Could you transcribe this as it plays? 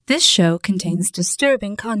This show contains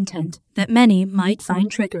disturbing content that many might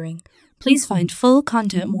find triggering. Please find full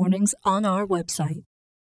content warnings on our website.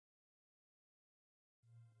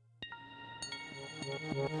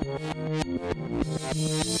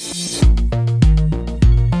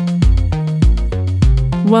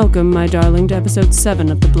 Welcome, my darling, to episode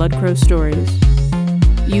 7 of the Blood Crow Stories.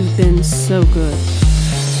 You've been so good.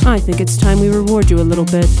 I think it's time we reward you a little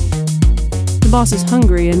bit. The boss is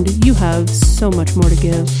hungry, and you have so much more to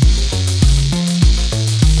give.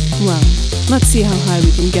 Well, let's see how high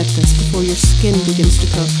we can get this before your skin begins to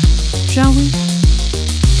cook, shall we?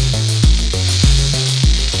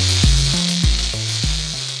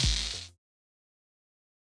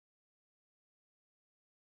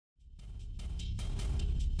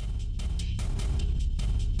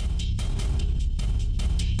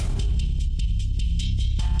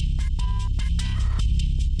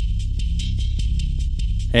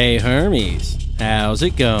 Hey Hermes, how's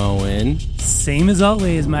it going? Same as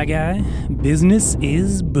always, my guy. Business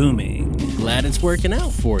is booming. Glad it's working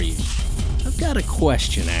out for you. I've got a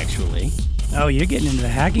question, actually. Oh, you're getting into the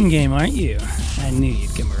hacking game, aren't you? I knew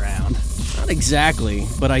you'd come around. Not exactly,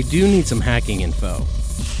 but I do need some hacking info.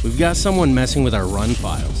 We've got someone messing with our run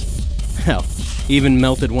files. Hell, even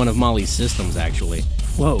melted one of Molly's systems, actually.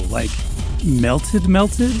 Whoa, like melted?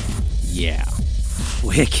 Yeah.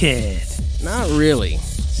 Wicked. Not really.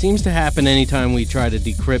 Seems to happen anytime we try to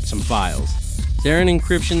decrypt some files. Is there an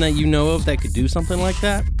encryption that you know of that could do something like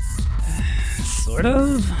that? Sort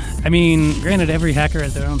of. I mean, granted, every hacker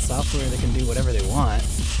has their own software that can do whatever they want.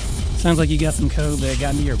 Sounds like you got some code that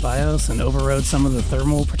got into your BIOS and overrode some of the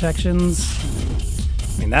thermal protections.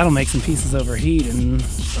 I mean, that'll make some pieces overheat, and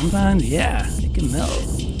sometimes, yeah, it can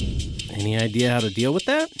melt. Any idea how to deal with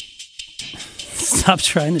that? Stop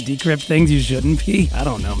trying to decrypt things you shouldn't be? I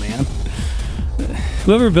don't know, man.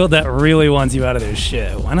 Whoever built that really wants you out of their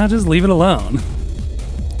shit. Why not just leave it alone?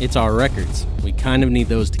 It's our records. We kind of need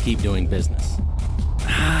those to keep doing business.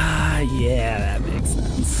 Ah, yeah, that makes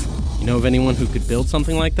sense. You know of anyone who could build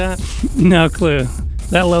something like that? No clue.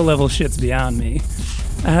 That low-level shit's beyond me.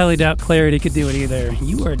 I highly doubt Clarity could do it either.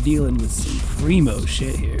 You are dealing with some primo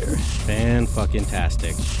shit here.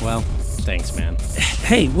 Fan-fucking-tastic. Well, thanks, man.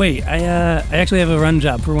 Hey, wait, I actually have a run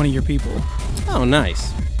job for one of your people. Oh,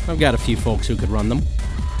 nice. I've got a few folks who could run them.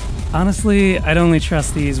 Honestly, I'd only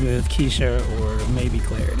trust these with Keisha or maybe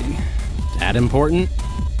Clarity. That important?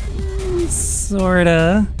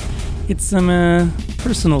 Sorta. It's some,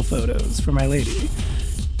 personal photos for my lady.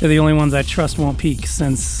 They're the only ones I trust won't peek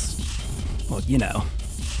since, well, you know.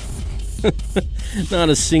 Not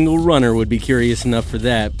a single runner would be curious enough for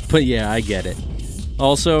that, but yeah, I get it.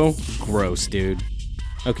 Also, gross, dude.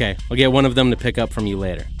 Okay, I'll get one of them to pick up from you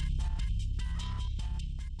later.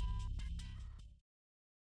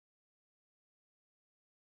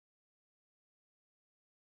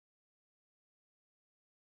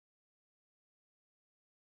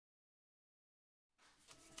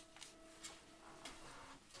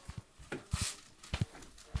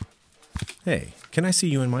 Hey, can I see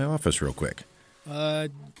you in my office real quick?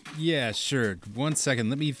 Yeah, sure. 1 second.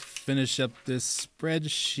 Let me finish up this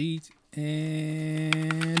spreadsheet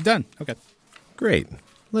and done. Okay. Great.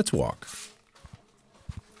 Let's walk.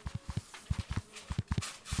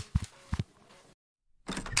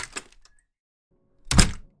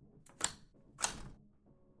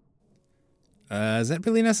 Is that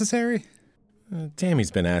really necessary? Tammy's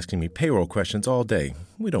been asking me payroll questions all day.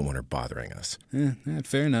 We don't want her bothering us.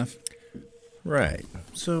 Fair enough. Right.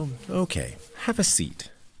 So, okay. Have a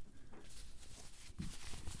seat.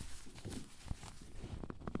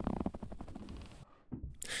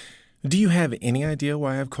 Do you have any idea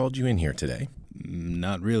why I've called you in here today?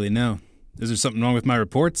 Not really, no. Is there something wrong with my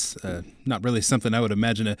reports? Not really something I would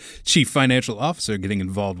imagine a chief financial officer getting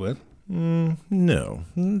involved with. No,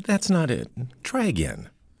 that's not it. Try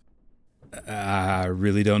again. I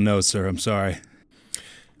really don't know, sir. I'm sorry.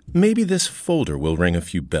 Maybe this folder will ring a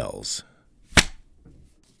few bells.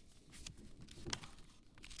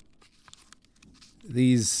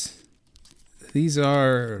 These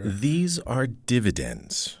are... These are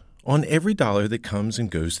dividends on every dollar that comes and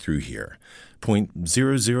goes through here.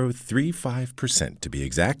 0.0035% to be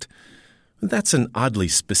exact. That's an oddly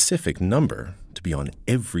specific number to be on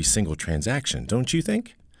every single transaction, don't you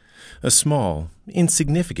think? A small,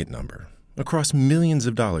 insignificant number across millions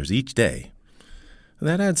of dollars each day.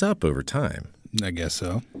 That adds up over time. I guess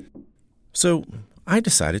so. So I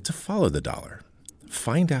decided to follow the dollar,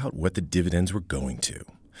 find out what the dividends were going to.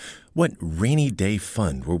 What rainy day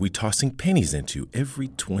fund were we tossing pennies into every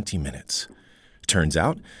 20 minutes? Turns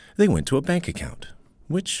out they went to a bank account,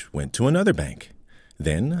 which went to another bank,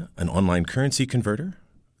 then an online currency converter,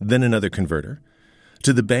 then another converter,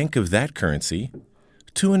 to the bank of that currency,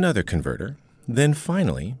 to another converter, then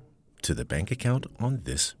finally to the bank account on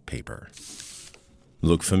this paper.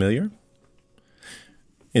 Look familiar?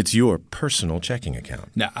 It's your personal checking account.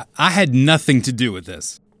 Now, I had nothing to do with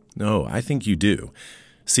this. No, I think you do.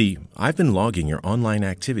 See, I've been logging your online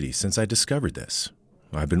activity since I discovered this.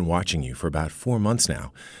 I've been watching you for about 4 months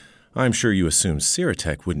now. I'm sure you assumed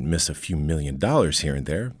Siratech wouldn't miss a few $1 million here and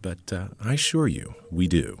there, but I assure you, we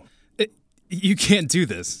do. You can't do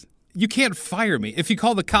this. You can't fire me. If you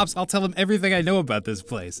call the cops, I'll tell them everything I know about this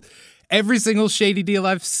place. Every single shady deal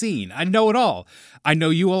I've seen. I know it all. I know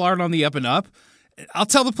you all aren't on the up and up. I'll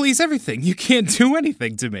tell the police everything. You can't do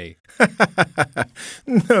anything to me.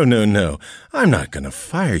 No. I'm not going to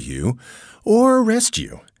fire you or arrest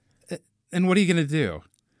you. And what are you going to do?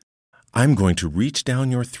 I'm going to reach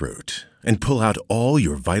down your throat and pull out all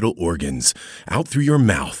your vital organs out through your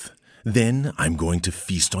mouth. Then I'm going to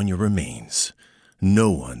feast on your remains.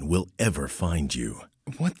 No one will ever find you.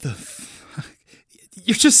 What the fuck?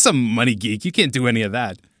 You're just some money geek. You can't do any of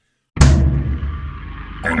that.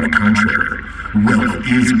 On the contrary, wealth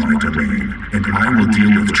is my domain, and I will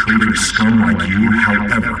deal with traitor scum like you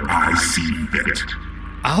however I see fit.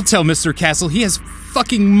 I'll tell Mr. Castle he has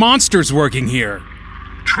fucking monsters working here.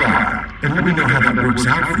 Try, and let me know how that works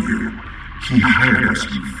out for you. He hired us,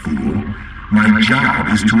 you fool. My job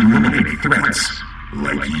is to eliminate threats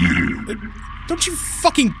like you. Don't you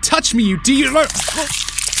fucking touch me, you dealer!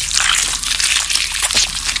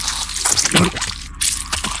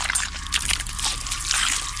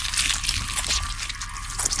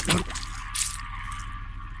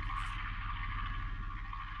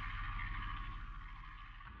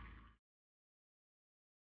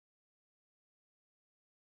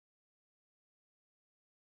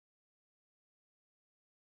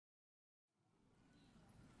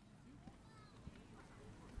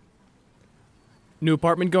 New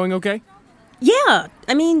apartment going okay? Yeah.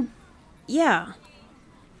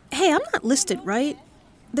 Hey, I'm not listed, right?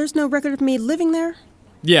 There's no record of me living there?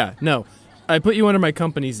 Yeah, no. I put you under my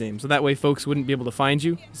company's name, so that way folks wouldn't be able to find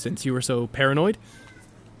you, since you were so paranoid.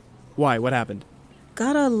 Why? What happened?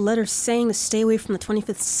 Got a letter saying to stay away from the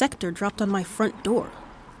 25th sector dropped on my front door.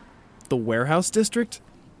 The warehouse district?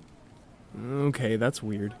 Okay, that's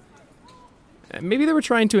weird. Maybe they were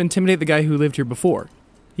trying to intimidate the guy who lived here before.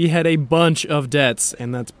 He had a bunch of debts,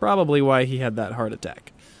 and that's probably why he had that heart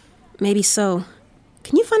attack. Maybe so.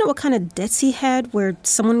 Can you find out what kind of debts he had where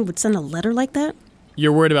someone would send a letter like that?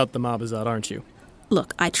 You're worried about the Mabazad, aren't you?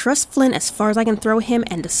 Look, I trust Flynn as far as I can throw him,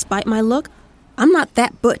 and despite my look, I'm not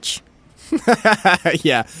that butch.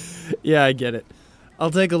 Yeah, I get it.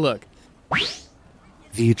 I'll take a look.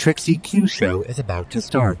 The Trixie Q show is about to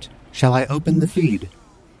start. Shall I open the feed?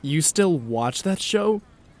 You still watch that show?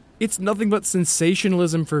 It's nothing but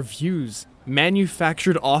sensationalism for views.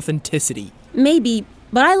 Manufactured authenticity. Maybe,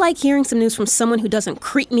 but I like hearing some news from someone who doesn't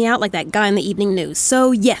creep me out like that guy in the evening news.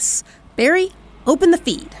 So yes, Barry, open the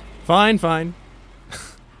feed. Fine.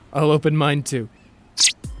 I'll open mine too.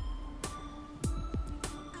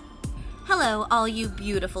 Hello, all you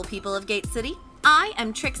beautiful people of Gate City. I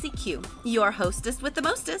am Trixie Q, your hostess with the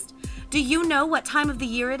mostest. Do you know what time of the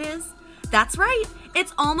year it is? That's right,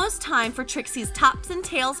 it's almost time for Trixie's Tops and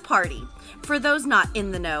Tails party. For those not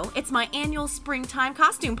in the know, it's my annual springtime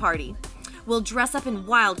costume party. We'll dress up in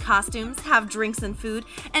wild costumes, have drinks and food,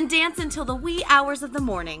 and dance until the wee hours of the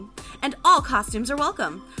morning. And all costumes are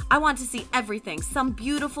welcome. I want to see everything, some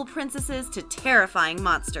beautiful princesses to terrifying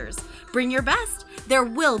monsters. Bring your best. There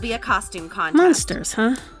will be a costume contest. Monsters,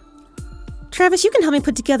 huh? Travis, you can help me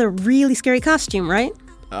put together a really scary costume, right?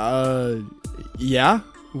 Yeah?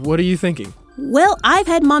 What are you thinking? Well, I've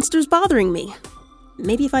had monsters bothering me.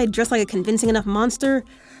 Maybe if I dress like a convincing enough monster,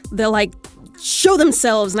 they'll, show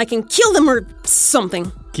themselves and I can kill them or something.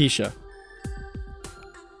 Keisha.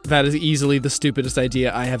 That is easily the stupidest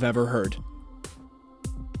idea I have ever heard.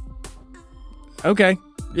 Okay.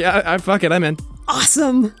 Yeah, fuck it, I'm in.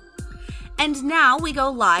 Awesome! And now we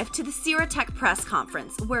go live to the Siratech press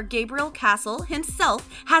conference, where Gabriel Castle himself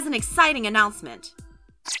has an exciting announcement.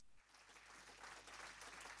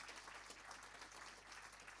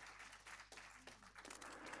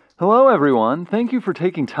 Hello, everyone. Thank you for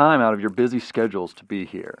taking time out of your busy schedules to be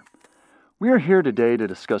here. We are here today to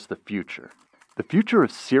discuss the future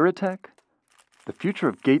of Siratech, the future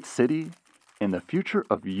of Gate City, and the future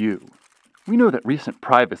of you. We know that recent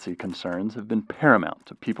privacy concerns have been paramount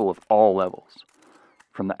to people of all levels.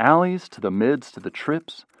 From the alleys to the mids to the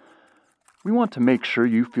trips, we want to make sure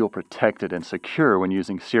you feel protected and secure when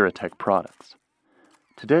using Siratech products.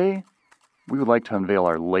 Today, we would like to unveil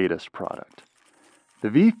our latest product, the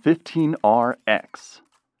V15RX,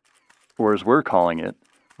 or as we're calling it,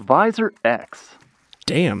 Visor X.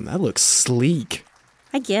 Damn, that looks sleek.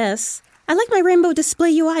 I guess. I like my rainbow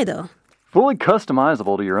display UI, though. Fully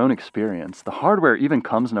customizable to your own experience, the hardware even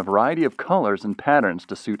comes in a variety of colors and patterns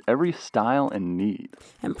to suit every style and need.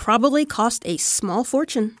 And probably cost a small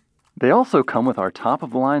fortune. They also come with our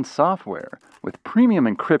top-of-the-line software, with premium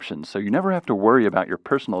encryption so you never have to worry about your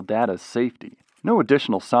personal data's safety. No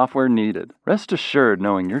additional software needed. Rest assured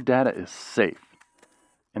knowing your data is safe.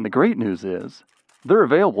 And the great news is, they're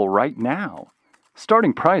available right now.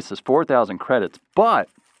 Starting price is 4,000 credits, but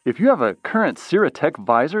if you have a current Siratech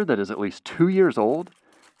visor that is at least 2 years old,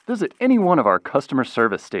 visit any one of our customer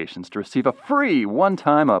service stations to receive a free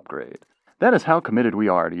one-time upgrade. That is how committed we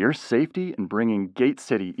are to your safety and bringing Gate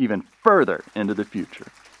City even further into the future.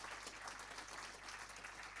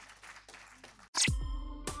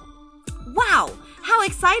 Wow, how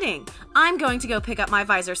exciting! I'm going to go pick up my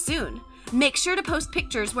visor soon. Make sure to post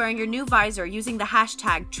pictures wearing your new visor using the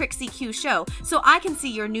hashtag TrixieQShow so I can see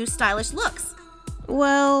your new stylish looks.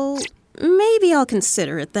 Well, maybe I'll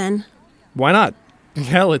consider it then. Why not?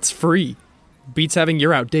 Hell, it's free. Beats having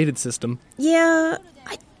your outdated system. Yeah,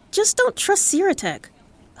 I just don't trust Siratech.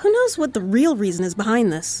 Who knows what the real reason is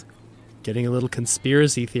behind this? Getting a little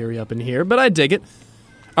conspiracy theory up in here, but I dig it.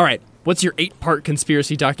 All right, what's your 8-part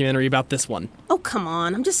conspiracy documentary about this one? Oh, come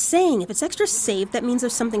on. I'm just saying, if it's extra safe, that means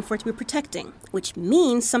there's something for it to be protecting. Which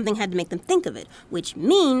means something had to make them think of it. Which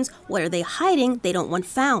means, what are they hiding they don't want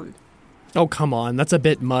found? Oh, come on, that's a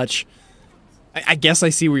bit much. I guess I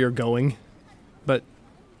see where you're going. But,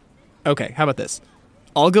 okay, how about this?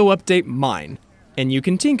 I'll go update mine, and you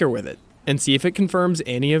can tinker with it, and see if it confirms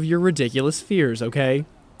any of your ridiculous fears, okay?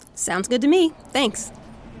 Sounds good to me. Thanks.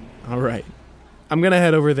 All right. I'm gonna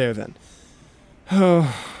head over there then.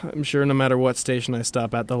 Oh, I'm sure no matter what station I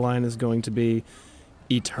stop at, the line is going to be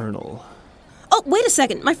eternal. Oh, wait a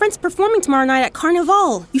second. My friend's performing tomorrow night at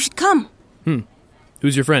Carnival. You should come.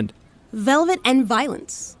 Who's your friend? Velvet and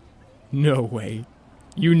Violence. No way.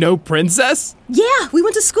 You know Princess? Yeah, we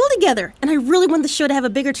went to school together, and I really want the show to have a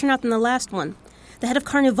bigger turnout than the last one. The head of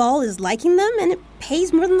Carnival is liking them, and it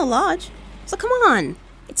pays more than the lodge. So come on.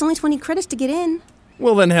 It's only 20 credits to get in.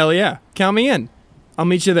 Well then, hell yeah. Count me in. I'll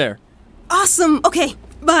meet you there. Awesome. Okay,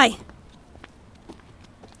 bye.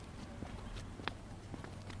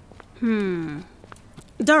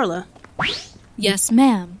 Darla. Yes,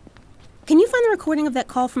 ma'am. Can you find the recording of that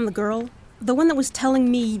call from the girl? The one that was telling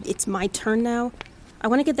me it's my turn now? I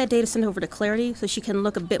want to get that data sent over to Clarity so she can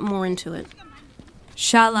look a bit more into it.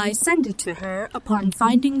 Shall I send it to her upon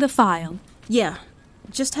finding the file? Yeah.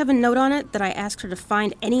 Just have a note on it that I asked her to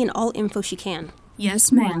find any and all info she can.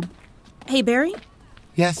 Yes, ma'am. Hey, Barry?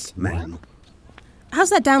 Yes, ma'am. How's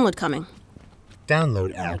that download coming?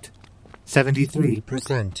 Download at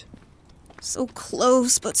 73%. So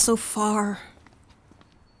close, but so far.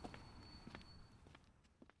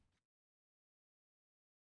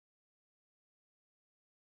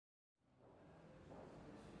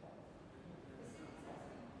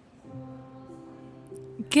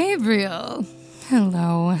 Gabriel.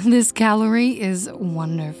 Hello. This gallery is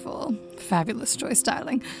wonderful. Fabulous choice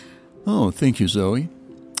styling. Oh, thank you, Zoe.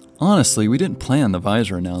 Honestly, we didn't plan the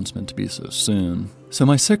visor announcement to be so soon, so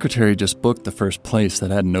my secretary just booked the first place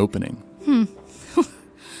that had an opening.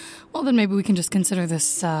 Well, then maybe we can just consider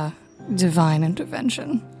this, divine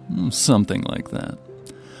intervention. Something like that.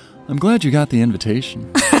 I'm glad you got the invitation.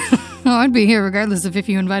 Oh, I'd be here regardless of if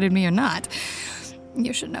you invited me or not.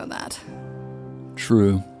 You should know that.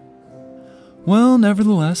 True. Well,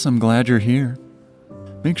 nevertheless, I'm glad you're here.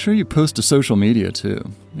 Make sure you post to social media,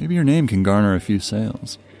 too. Maybe your name can garner a few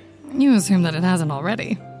sales. You assume that it hasn't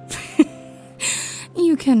already.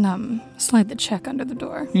 You can, slide the check under the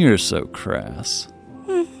door. You're so crass.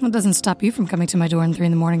 That doesn't stop you from coming to my door in 3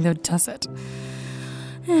 a.m, though, does it?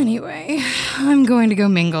 Anyway, I'm going to go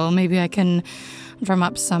mingle. Maybe I can drum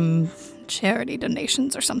up some charity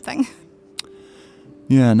donations or something.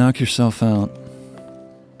 Yeah, knock yourself out.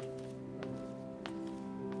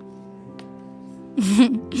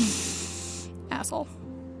 Asshole.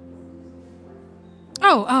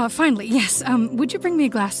 Oh, finally, yes. Would you bring me a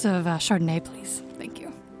glass of Chardonnay, please? Thank you.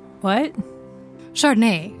 What?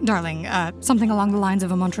 Chardonnay, darling. Something along the lines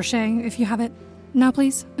of a Montrachet, if you have it. Now,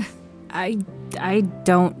 please. I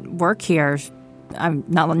don't work here. I'm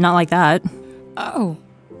not like that. Oh,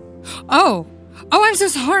 I'm so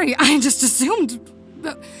sorry. I just assumed.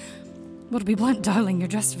 Well, to be blunt, darling, you're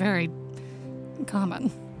dressed very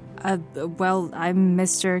common. Well, I'm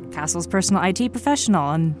Mr. Castle's personal IT professional.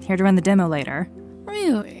 I'm here to run the demo later.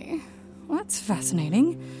 Really? Well, that's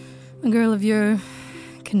fascinating. A girl of your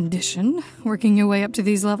condition, working your way up to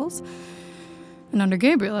these levels. And under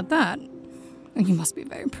Gabriel at that. You must be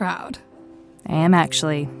very proud. I am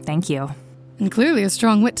actually. Thank you. And clearly a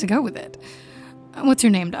strong wit to go with it. What's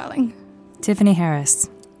your name, darling? Tiffany Harris.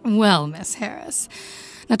 Well, Miss Harris.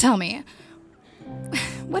 Now tell me,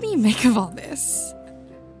 what do you make of all this?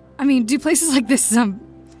 I mean, do places like this,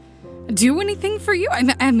 do anything for you?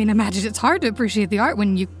 I mean, imagine it's hard to appreciate the art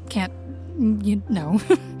when you can't,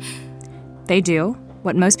 They do.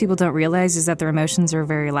 What most people don't realize is that their emotions are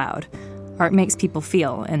very loud. Art makes people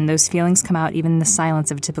feel, and those feelings come out even in the silence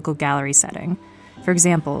of a typical gallery setting. For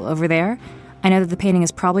example, over there, I know that the painting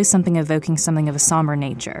is probably something evoking something of a somber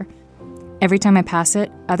nature. Every time I pass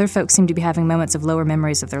it, other folks seem to be having moments of lower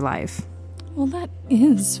memories of their life. Well, that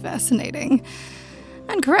is fascinating.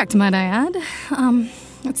 And correct, might I add.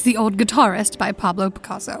 It's The Old Guitarist by Pablo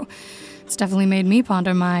Picasso. It's definitely made me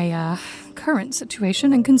ponder my current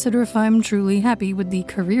situation and consider if I'm truly happy with the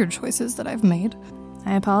career choices that I've made.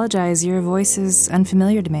 I apologize, your voice is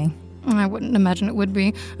unfamiliar to me. I wouldn't imagine it would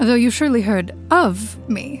be, though you've surely heard of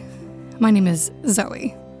me. My name is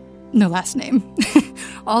Zoe. No last name.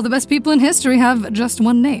 All the best people in history have just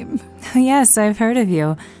one name. Yes, I've heard of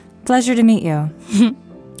you. Pleasure to meet you.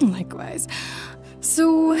 Likewise.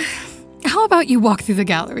 So, how about you walk through the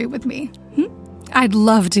gallery with me? I'd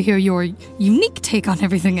love to hear your unique take on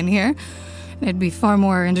everything in here. It'd be far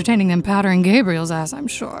more entertaining than powdering Gabriel's ass, I'm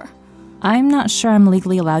sure. I'm not sure I'm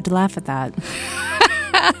legally allowed to laugh at that.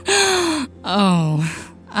 Oh,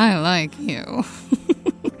 I like you.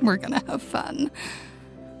 We're gonna have fun.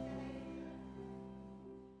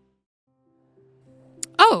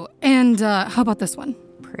 Oh, and how about this one?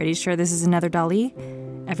 Pretty sure this is another Dali.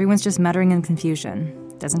 Everyone's just muttering in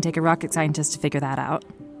confusion. Doesn't take a rocket scientist to figure that out.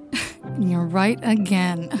 You're right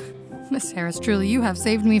again. Miss Harris, truly, you have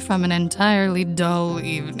saved me from an entirely dull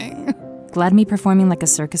evening. Glad me performing like a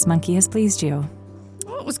circus monkey has pleased you.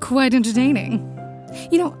 Oh, it was quite entertaining.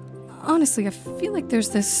 You know, honestly, I feel like there's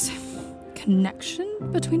this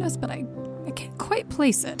connection between us, but I can't quite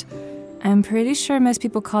place it. I'm pretty sure most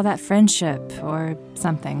people call that friendship or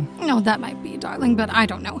something. No, that might be, darling, but I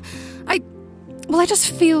don't know. I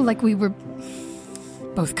just feel like we were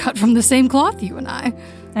both cut from the same cloth, you and I.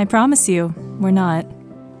 I promise you, we're not.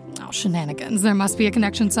 Oh, shenanigans. There must be a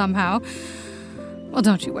connection somehow. Well,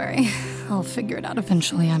 don't you worry. I'll figure it out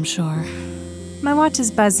eventually, I'm sure. My watch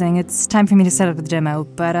is buzzing. It's time for me to set up the demo,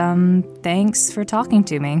 but thanks for talking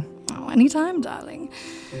to me. Oh, anytime, darling.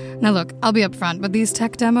 Now look, I'll be upfront, but these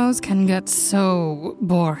tech demos can get so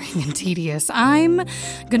boring and tedious. I'm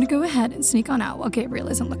gonna go ahead and sneak on out while Gabriel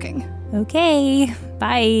isn't looking. Okay,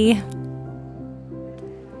 bye.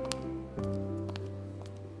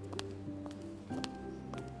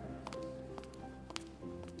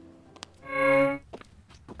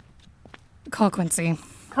 Call Quincy.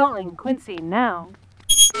 Calling Quincy now.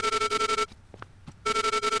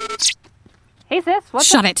 Hey sis, what's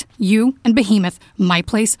Shut it. You and Behemoth, my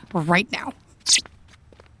place right now.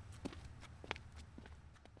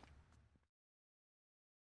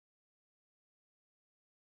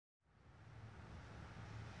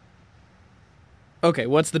 Okay,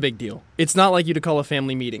 what's the big deal? It's not like you to call a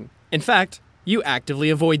family meeting. In fact, you actively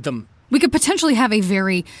avoid them. We could potentially have a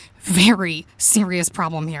very, very serious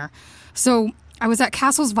problem here. So, I was at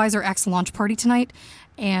Castle's Visor X launch party tonight,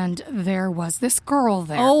 and there was this girl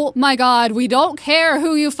there. Oh my god, we don't care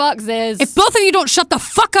who you fucks is. If both of you don't shut the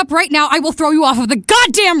fuck up right now, I will throw you off of the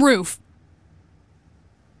goddamn roof!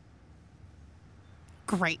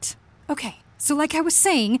 Great. Okay, so like I was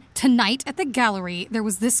saying, tonight at the gallery, there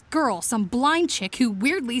was this girl, some blind chick who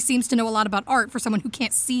weirdly seems to know a lot about art for someone who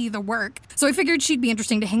can't see the work. So I figured she'd be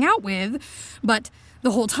interesting to hang out with, but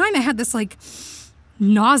the whole time I had this,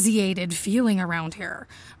 nauseated feeling around here.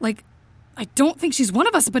 I don't think she's one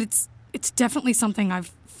of us, but it's definitely something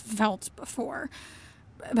I've felt before.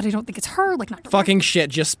 But I don't think it's her, not... Fucking shit,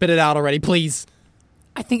 just spit it out already, please.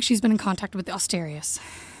 I think she's been in contact with the Asterius.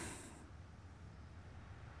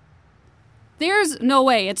 There's no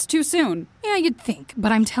way, it's too soon. Yeah, you'd think,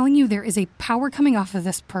 but I'm telling you, there is a power coming off of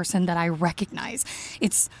this person that I recognize.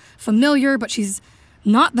 It's familiar, but she's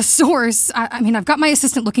not the source. I've got my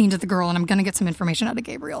assistant looking into the girl, and I'm gonna get some information out of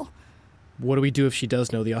Gabriel. What do we do if she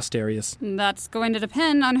does know the Asterius? That's going to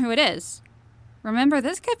depend on who it is. Remember,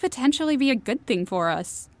 this could potentially be a good thing for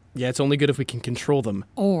us. Yeah, it's only good if we can control them.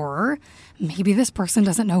 Or maybe this person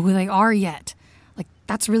doesn't know who they are yet.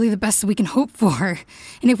 That's really the best we can hope for.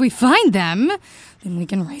 And if we find them, then we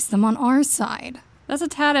can race them on our side. That's a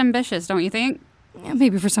tad ambitious, don't you think? Yeah,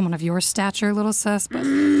 maybe for someone of your stature, little sus, but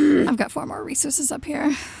I've got far more resources up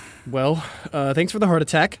here. Well, thanks for the heart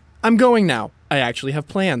attack. I'm going now. I actually have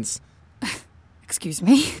plans. Excuse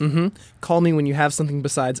me? Mm-hmm. Call me when you have something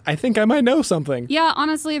besides, I think I might know something. Yeah,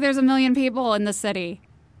 honestly, there's a million people in the city.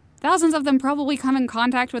 Thousands of them probably come in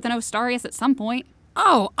contact with an Ostarius at some point.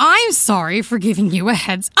 Oh, I'm sorry for giving you a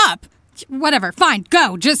heads up. Whatever, fine,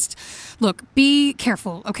 go. Just, look, be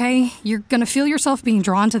careful, okay? You're gonna feel yourself being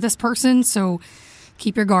drawn to this person, so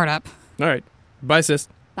keep your guard up. All right. Bye, sis.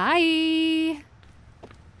 Bye.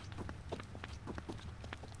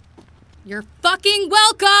 You're fucking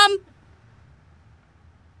welcome!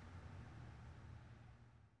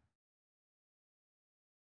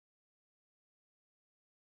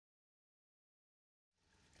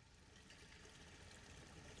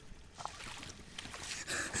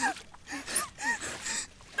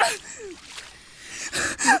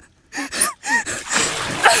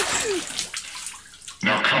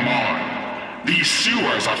 Now come on. These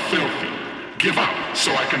sewers are filthy. Give up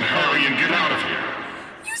so I can hurry and get out of here.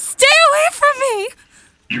 You stay away from me!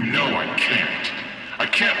 You know I can't. I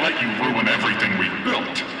can't let you ruin everything we've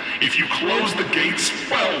built. If you close the gates,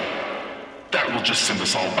 well, that will just send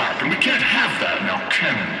us all back, and we can't have that now,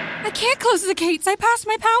 can we? I can't close the gates. I passed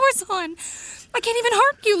my powers on. I can't even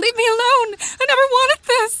harm you. Leave me alone. I never wanted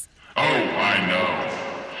this. Oh, I know.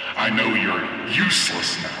 I know you're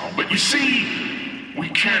useless now, but you see, we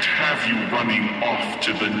can't have you running off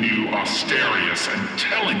to the new Ostarius and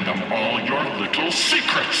telling them all your little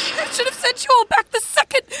secrets. I should have sent you all back the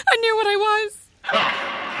second I knew what I was.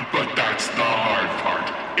 Ha! But that's the hard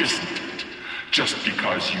part, isn't it? Just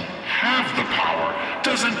because you have the power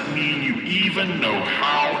doesn't mean you even know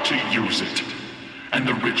how to use it. And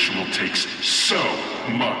the ritual takes so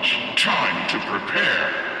much time to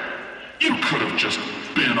prepare. You could have just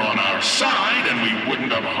been on our side and we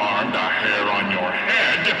wouldn't have harmed a hair on your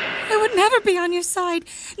head. I would never be on your side.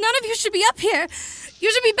 None of you should be up here.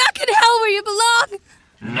 You should be back in hell where you belong.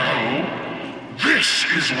 No, this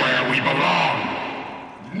is where we belong.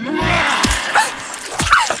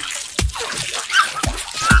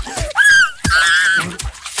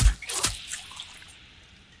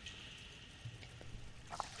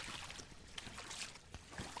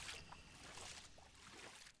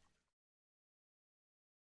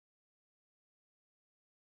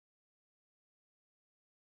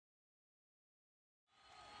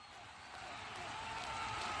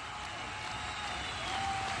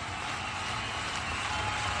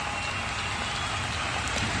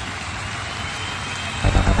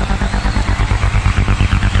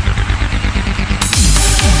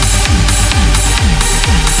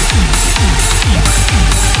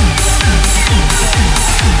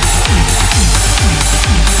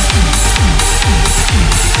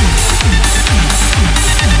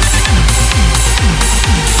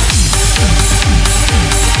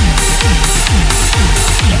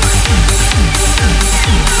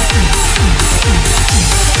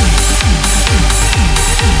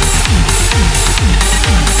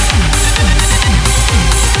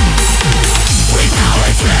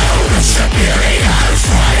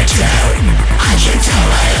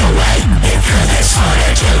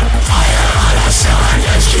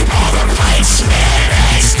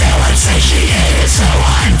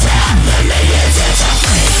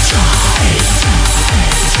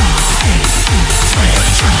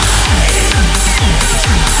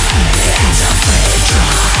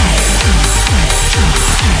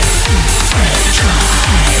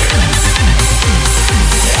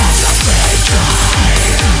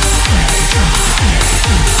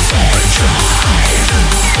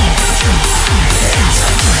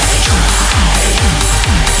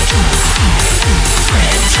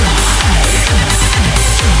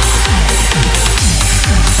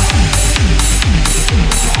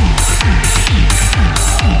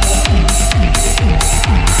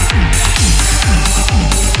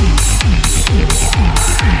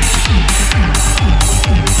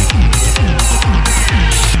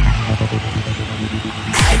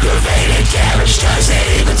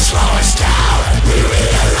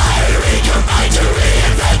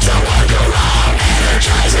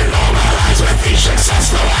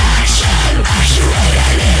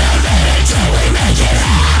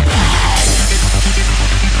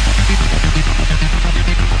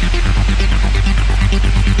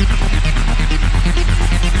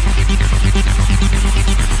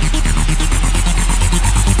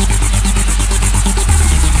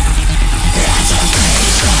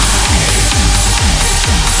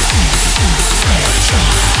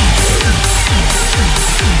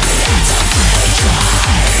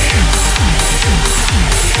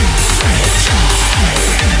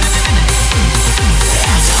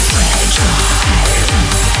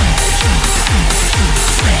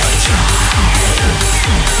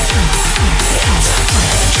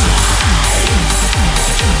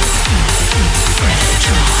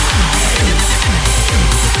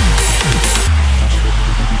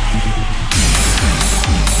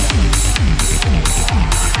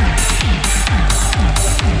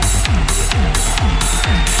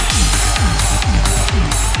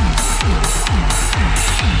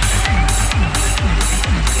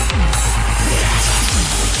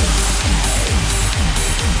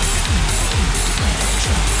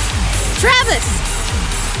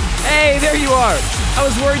 there you are. I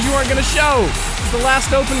was worried you weren't going to show. It's the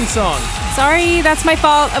last opening song. Sorry, that's my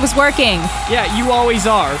fault. I was working. Yeah, you always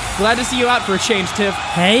are. Glad to see you out for a change, Tiff.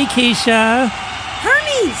 Hey, Keisha.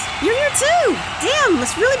 Hermes, you're here too. Damn,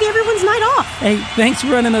 must really be everyone's night off. Hey, thanks for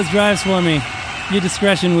running those drives for me. Your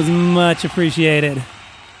discretion was much appreciated.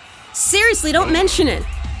 Seriously, don't mention it.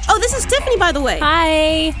 Oh, this is Tiffany, by the way.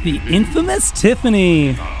 Hi. The infamous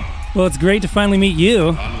Tiffany. Well, it's great to finally meet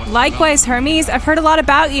you. Likewise, Hermes. I've heard a lot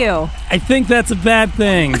about you. I think that's a bad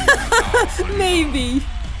thing. Maybe.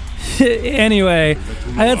 Anyway,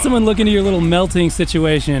 I had someone look into your little melting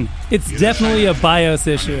situation. It's definitely a BIOS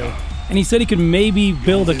issue. And he said he could maybe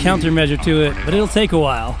build a countermeasure to it, but it'll take a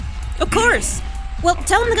while. Of course. Well,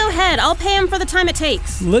 tell him to go ahead. I'll pay him for the time it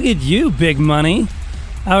takes. Look at you, big money.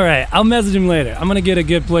 All right, I'll message him later. I'm gonna get a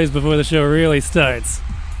good place before the show really starts.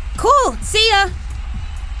 Cool. See ya.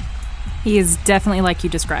 He is definitely like you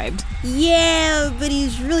described. Yeah, but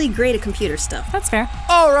he's really great at computer stuff. That's fair.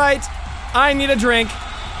 All right. I need a drink.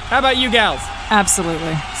 How about you gals?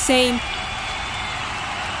 Absolutely. Same.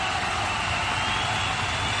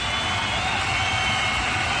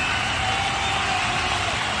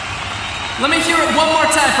 Let me hear it one more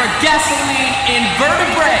time for gasoline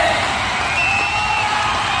invertebrate.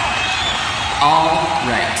 All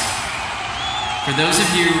right. For those of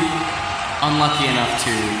you unlucky enough to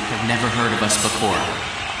have never heard of us before,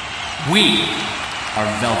 we are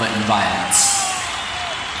Velvet and Violets.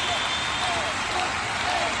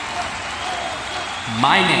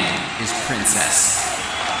 My name is Princess.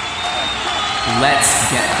 Let's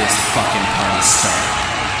get this fucking party started.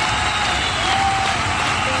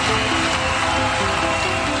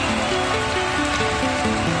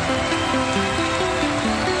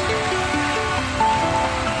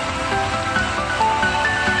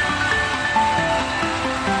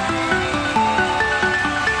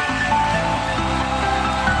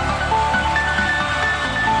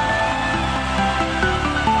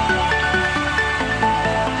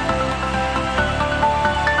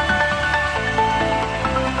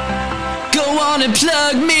 And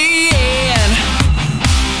plug me in.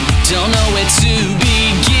 Don't know where to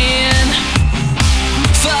begin.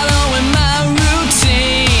 Following my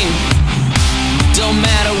routine. Don't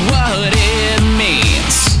matter what it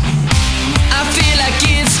means. I feel like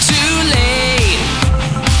it's too late.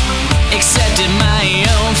 Accepting my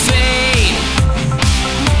own fate.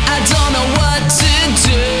 I don't know what to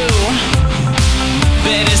do,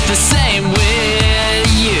 but it's the same with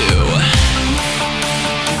you.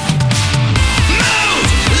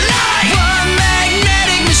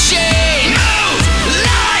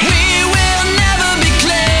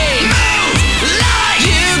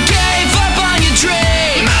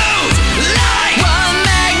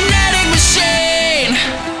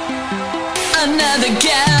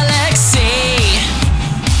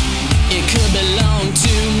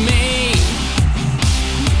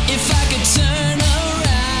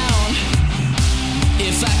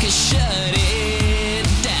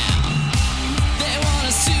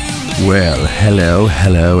 Well, hello,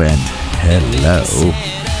 and hello.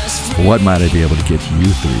 What might I be able to get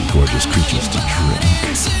you three gorgeous creatures to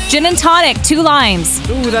drink? Gin and tonic, 2 limes.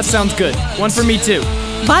 Ooh, that sounds good. One for me, too.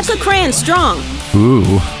 Vodka crayon, strong.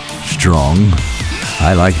 Ooh, strong.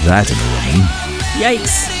 I like that in a woman.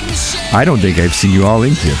 Yikes. I don't think I've seen you all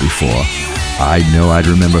in here before. I know I'd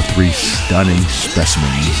remember 3 stunning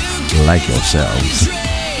specimens like yourselves.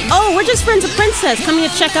 Oh, we're just friends of Princess coming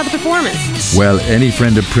to check out the performance. Well, any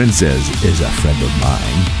friend of Princess is a friend of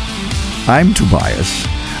mine. I'm Tobias.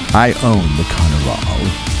 I own the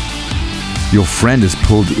Carnival. Your friend has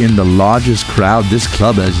pulled in the largest crowd this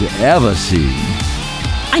club has ever seen.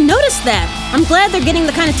 I noticed that. I'm glad they're getting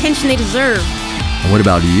the kind of attention they deserve. And what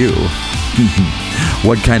about you?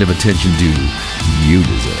 What kind of attention do you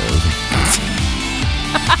deserve?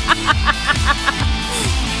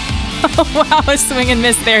 Oh, wow, a swing and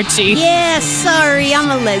miss there, Chief. Yeah, sorry, I'm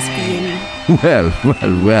a lesbian.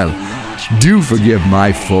 Well. Do forgive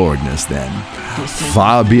my forwardness, then.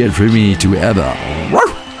 Far be it from me to ever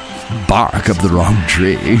bark up the wrong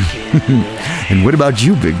tree. And what about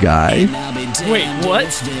you, big guy? Wait,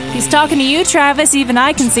 what? He's talking to you, Travis. Even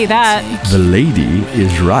I can see that. The lady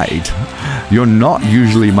is right. You're not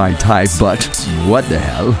usually my type, but what the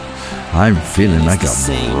hell? I'm feeling like a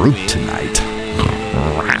brute tonight.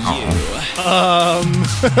 Go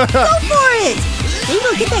for it! Maybe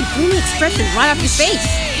you'll get that gloomy expression right off your face.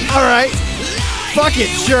 All right. Fuck it,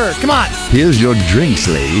 sure. Come on. Here's your drinks,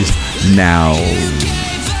 ladies. Now...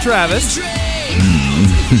 Travis.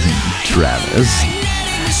 Travis.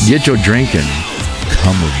 Get your drink and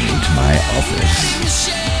come with me to my office.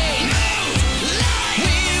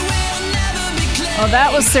 Well,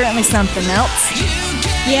 that was certainly something else.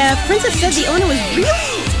 Yeah, Princess said the owner was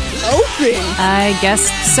really open. I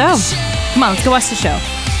guess so. Come on, let's go watch the show.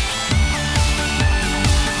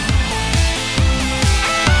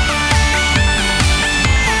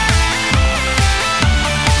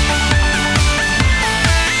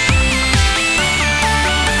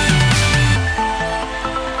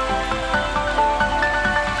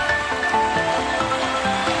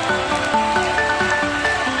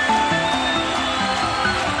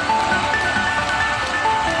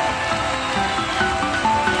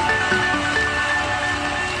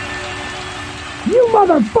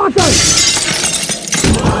 Motherfucker!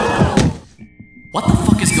 What the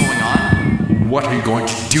fuck is going on? What are you going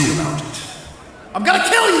to do about it? I'm gonna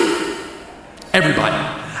kill you! Everybody,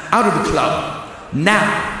 out of the club.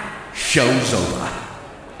 Now. Show's over.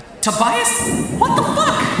 Tobias? What the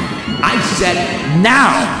fuck? I said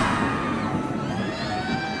now!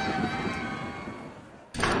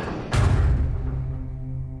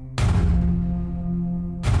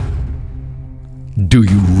 Do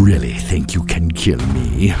you really think you can kill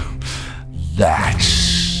me?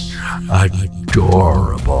 That's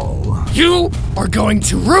adorable. You are going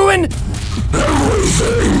to ruin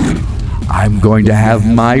everything! I'm going to have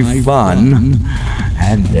my fun,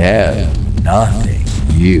 and there's nothing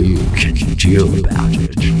you can do about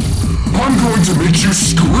it. I'm going to make you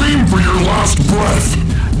scream for your last breath!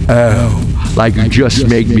 Oh, like just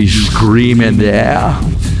make me scream in there?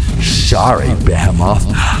 Sorry, Behemoth.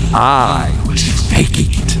 I was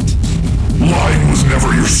faking it. Lying was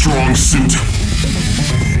never your strong suit.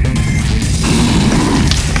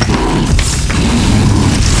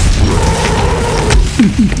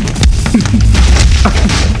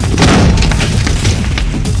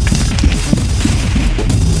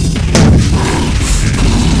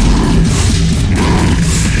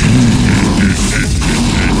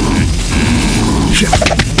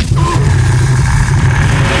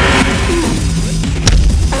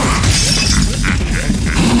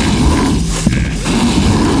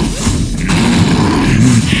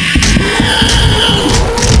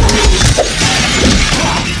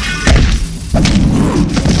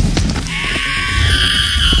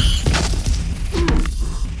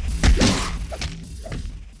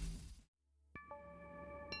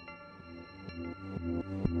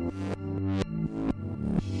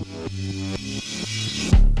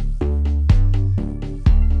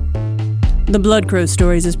 The Blood Crow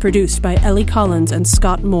Stories is produced by Ellie Collins and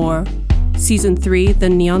Scott Moore. Season 3, The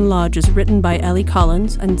Neon Lodge, is written by Ellie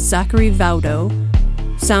Collins and Zachary Vaudo.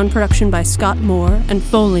 Sound production by Scott Moore and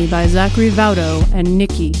Foley by Zachary Vaudo and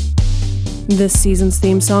Nikki. This season's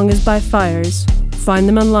theme song is by Fires. Find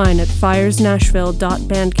them online at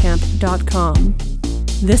firesnashville.bandcamp.com.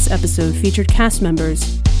 This episode featured cast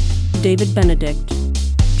members David Benedict,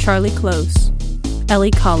 Charlie Close,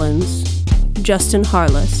 Ellie Collins, Justin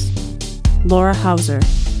Harless, Laura Hauser,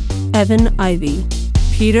 Evan Ivey,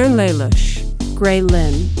 Peter Lalush, Gray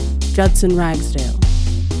Lynn, Judson Ragsdale,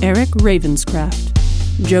 Eric Ravenscraft,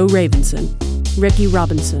 Joe Ravenson, Ricky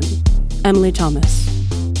Robinson, Emily Thomas,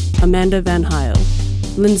 Amanda Van Heil,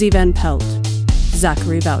 Lindsay Van Pelt,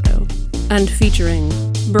 Zachary Vaudo, and featuring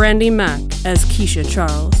Brandy Mack as Keisha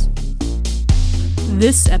Charles.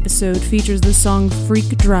 This episode features the song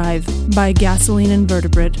Freak Drive by Gasoline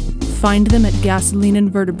Invertebrate. Find them at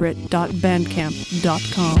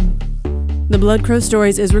gasolineinvertebrate.bandcamp.com. The Blood Crow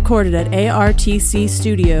Stories is recorded at ARTC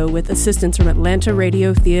Studio with assistance from Atlanta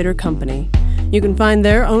Radio Theater Company. You can find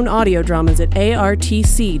their own audio dramas at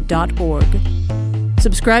artc.org.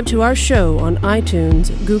 Subscribe to our show on iTunes,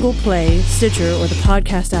 Google Play, Stitcher, or the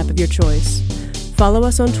podcast app of your choice. Follow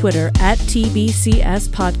us on Twitter at TBCS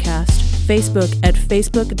Podcast, Facebook at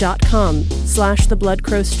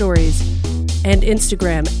facebook.com/thebloodcrowstories, and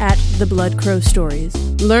Instagram at The Blood Crow Stories.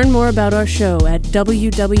 Learn more about our show at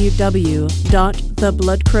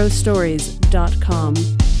www.thebloodcrowstories.com.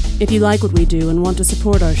 If you like what we do and want to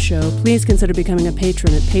support our show, please consider becoming a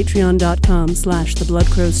patron at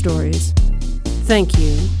patreon.com/thebloodcrowstories. Thank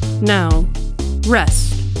you. Now,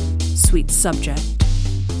 rest, sweet subject.